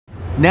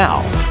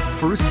Now,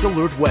 First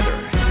Alert Weather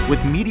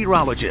with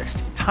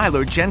meteorologist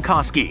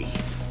Jankoski.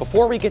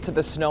 Before we get to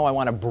the snow, I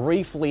want to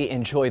briefly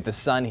enjoy the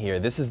sun here.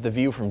 This is the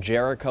view from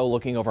Jericho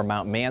looking over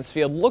Mount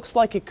Mansfield. Looks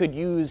like it could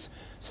use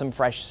some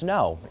fresh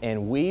snow,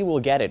 and we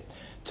will get it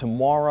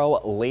tomorrow,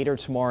 later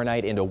tomorrow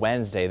night into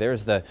Wednesday.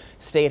 There's the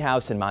State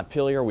House in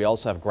Montpelier. We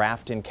also have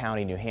Grafton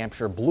County, New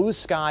Hampshire. Blue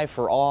sky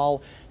for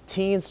all,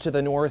 teens to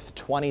the north,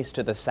 20s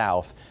to the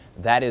south.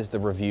 That is the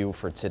review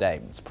for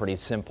today. It's pretty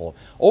simple.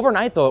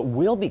 Overnight, though, it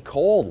will be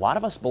cold. A lot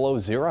of us below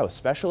zero,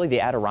 especially the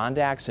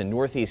Adirondacks and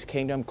Northeast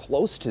Kingdom,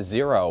 close to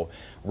zero.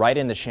 Right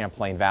in the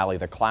Champlain Valley,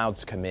 the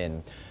clouds come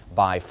in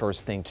by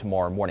first thing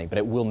tomorrow morning, but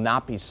it will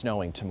not be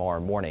snowing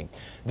tomorrow morning.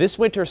 This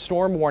winter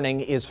storm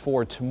warning is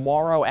for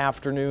tomorrow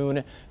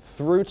afternoon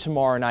through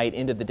tomorrow night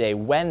into the day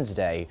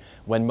Wednesday,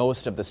 when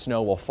most of the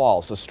snow will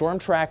fall. So Storm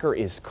Tracker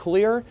is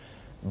clear,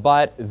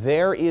 but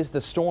there is the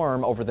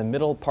storm over the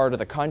middle part of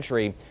the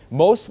country.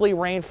 Mostly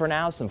rain for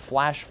now, some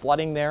flash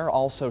flooding there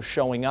also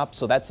showing up,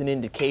 so that's an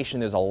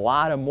indication there's a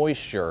lot of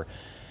moisture.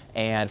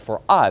 And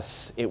for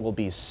us, it will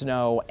be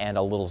snow and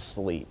a little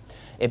sleet.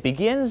 It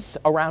begins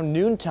around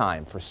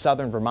noontime for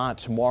southern Vermont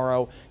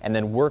tomorrow and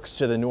then works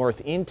to the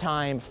north in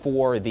time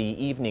for the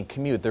evening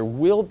commute. There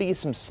will be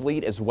some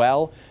sleet as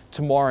well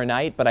tomorrow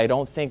night, but I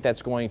don't think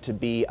that's going to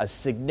be a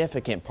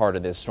significant part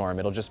of this storm.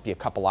 It'll just be a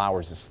couple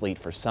hours of sleet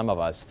for some of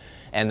us,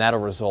 and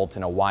that'll result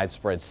in a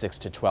widespread 6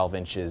 to 12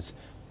 inches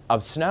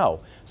of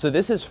snow. So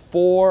this is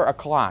 4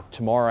 o'clock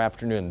tomorrow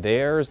afternoon.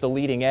 There's the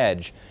leading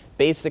edge,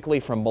 basically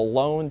from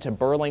Malone to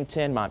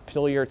Burlington,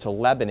 Montpelier to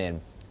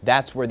Lebanon.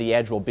 That's where the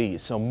edge will be.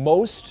 So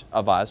most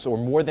of us, or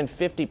more than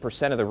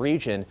 50% of the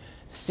region,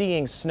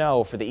 seeing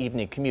snow for the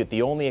evening commute.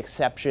 The only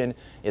exception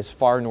is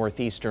far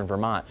northeastern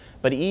Vermont.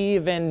 But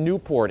even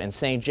Newport and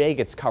St. Jay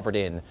gets covered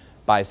in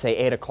by, say,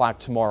 8 o'clock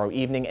tomorrow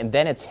evening. And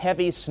then it's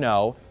heavy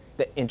snow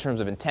in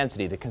terms of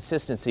intensity. The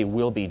consistency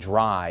will be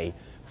dry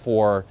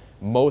for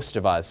most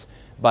of us,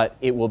 but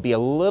it will be a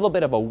little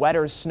bit of a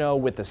wetter snow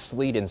with the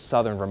sleet in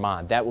southern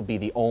Vermont. That will be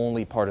the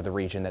only part of the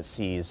region that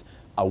sees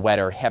a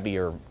wetter,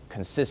 heavier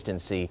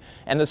consistency.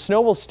 And the snow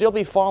will still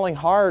be falling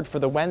hard for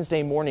the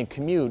Wednesday morning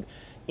commute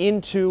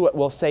into,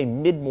 we'll say,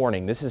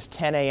 mid-morning. This is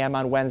 10 a.m.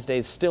 on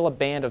Wednesday, still a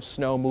band of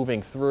snow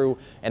moving through.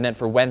 And then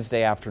for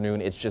Wednesday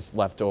afternoon, it's just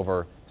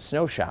leftover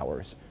snow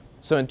showers.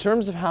 So in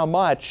terms of how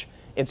much,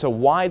 it's a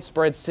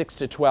widespread 6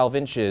 to 12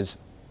 inches.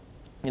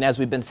 And as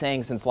we've been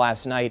saying since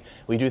last night,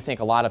 we do think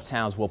a lot of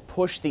towns will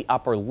push the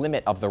upper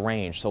limit of the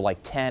range, so like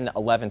 10,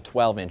 11,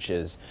 12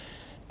 inches.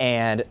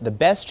 And the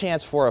best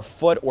chance for a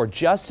foot or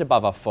just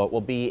above a foot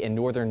will be in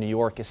northern New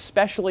York,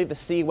 especially the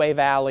Seaway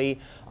Valley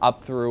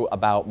up through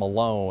about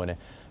Malone.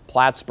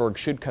 Plattsburgh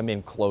should come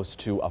in close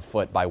to a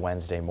foot by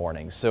Wednesday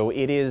morning. So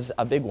it is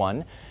a big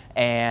one.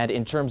 And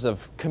in terms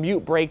of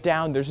commute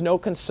breakdown, there's no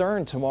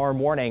concern tomorrow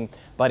morning,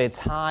 but it's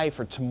high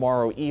for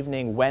tomorrow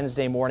evening.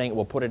 Wednesday morning,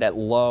 we'll put it at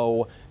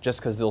low just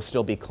because there'll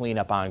still be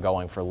cleanup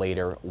ongoing for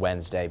later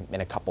Wednesday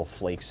and a couple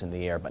flakes in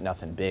the air, but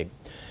nothing big.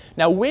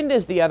 Now, wind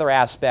is the other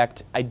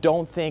aspect. I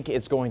don't think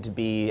it's going to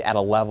be at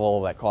a level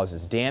that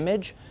causes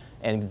damage,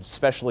 and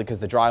especially because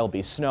the dry will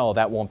be snow,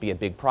 that won't be a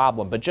big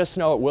problem. But just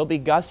know it will be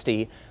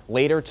gusty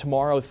later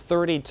tomorrow,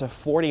 30 to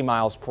 40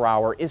 miles per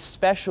hour,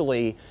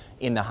 especially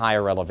in the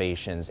higher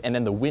elevations. And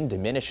then the wind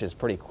diminishes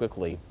pretty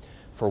quickly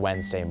for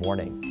Wednesday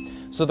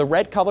morning. So the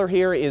red color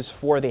here is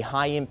for the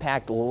high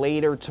impact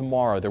later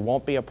tomorrow. There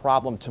won't be a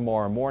problem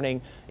tomorrow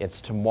morning. It's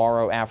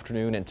tomorrow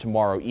afternoon and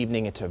tomorrow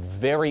evening into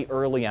very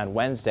early on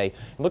Wednesday.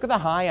 Look at the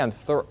high on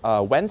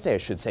Wednesday, I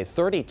should say,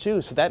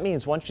 32. So that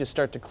means once you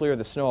start to clear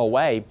the snow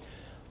away,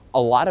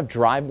 a lot of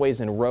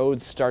driveways and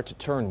roads start to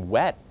turn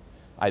wet,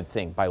 I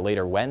think, by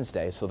later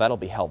Wednesday, so that'll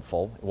be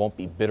helpful. It won't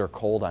be bitter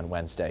cold on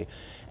Wednesday.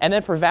 And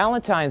then for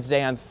Valentine's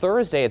Day on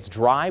Thursday, it's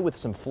dry with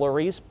some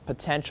flurries,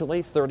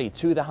 potentially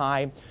 32 the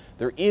high.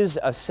 There is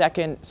a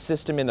second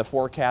system in the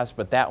forecast,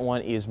 but that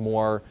one is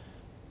more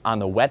on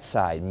the wet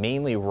side,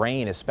 mainly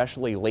rain,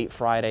 especially late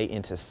Friday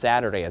into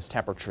Saturday as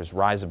temperatures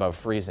rise above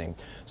freezing.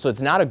 So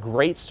it's not a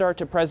great start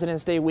to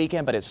President's Day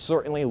weekend, but it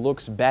certainly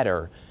looks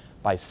better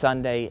by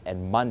Sunday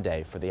and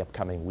Monday for the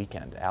upcoming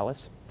weekend.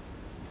 Alice?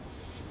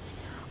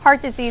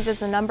 Heart disease is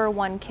the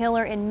 #1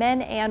 killer in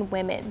men and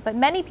women, but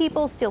many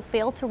people still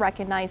fail to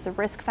recognize the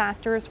risk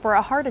factors for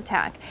a heart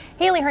attack.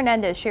 Haley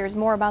Hernandez shares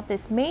more about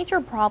this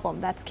major problem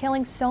that's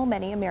killing so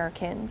many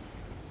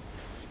Americans.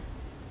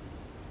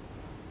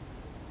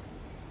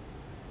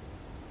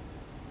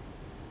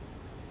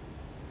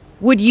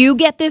 Would you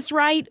get this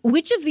right?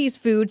 Which of these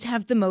foods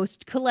have the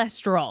most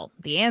cholesterol?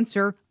 The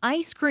answer,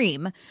 ice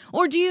cream.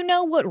 Or do you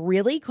know what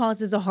really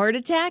causes a heart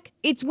attack?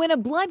 It's when a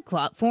blood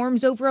clot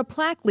forms over a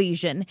plaque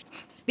lesion.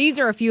 These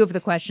are a few of the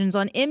questions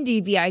on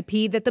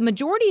MDVIP that the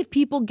majority of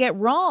people get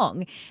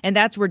wrong. And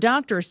that's where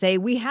doctors say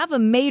we have a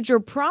major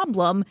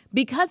problem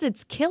because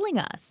it's killing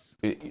us.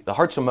 The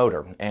heart's a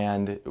motor,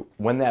 and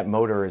when that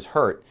motor is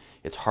hurt,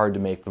 it's hard to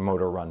make the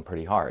motor run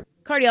pretty hard.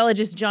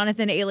 Cardiologist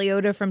Jonathan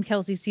Aliota from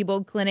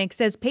Kelsey-Seybold Clinic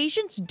says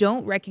patients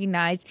don't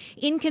recognize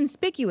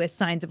inconspicuous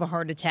signs of a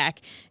heart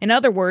attack. In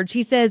other words,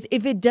 he says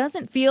if it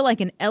doesn't feel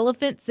like an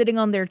elephant sitting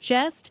on their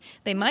chest,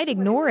 they might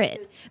ignore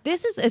it.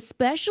 This is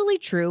especially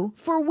true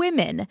for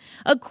women.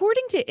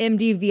 According to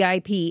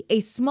MDVIP,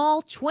 a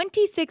small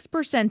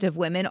 26% of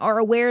women are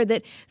aware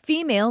that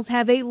females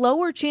have a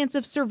lower chance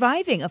of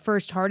surviving a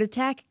first heart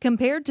attack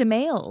compared to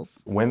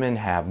males. Women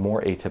have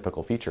more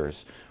atypical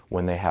features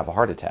when they have a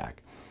heart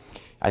attack.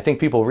 I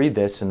think people read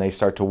this and they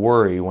start to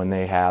worry when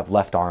they have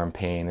left arm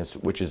pain,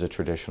 which is a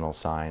traditional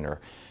sign, or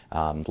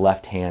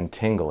left hand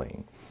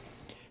tingling.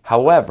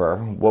 However,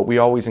 what we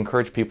always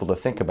encourage people to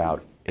think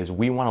about is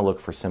we want to look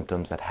for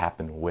symptoms that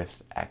happen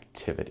with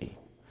activity.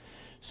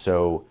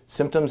 So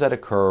symptoms that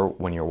occur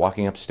when you're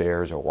walking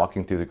upstairs or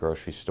walking through the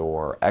grocery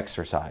store or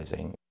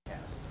exercising.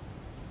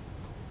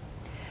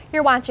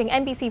 You're watching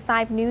NBC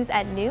 5 News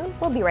at noon.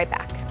 We'll be right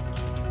back.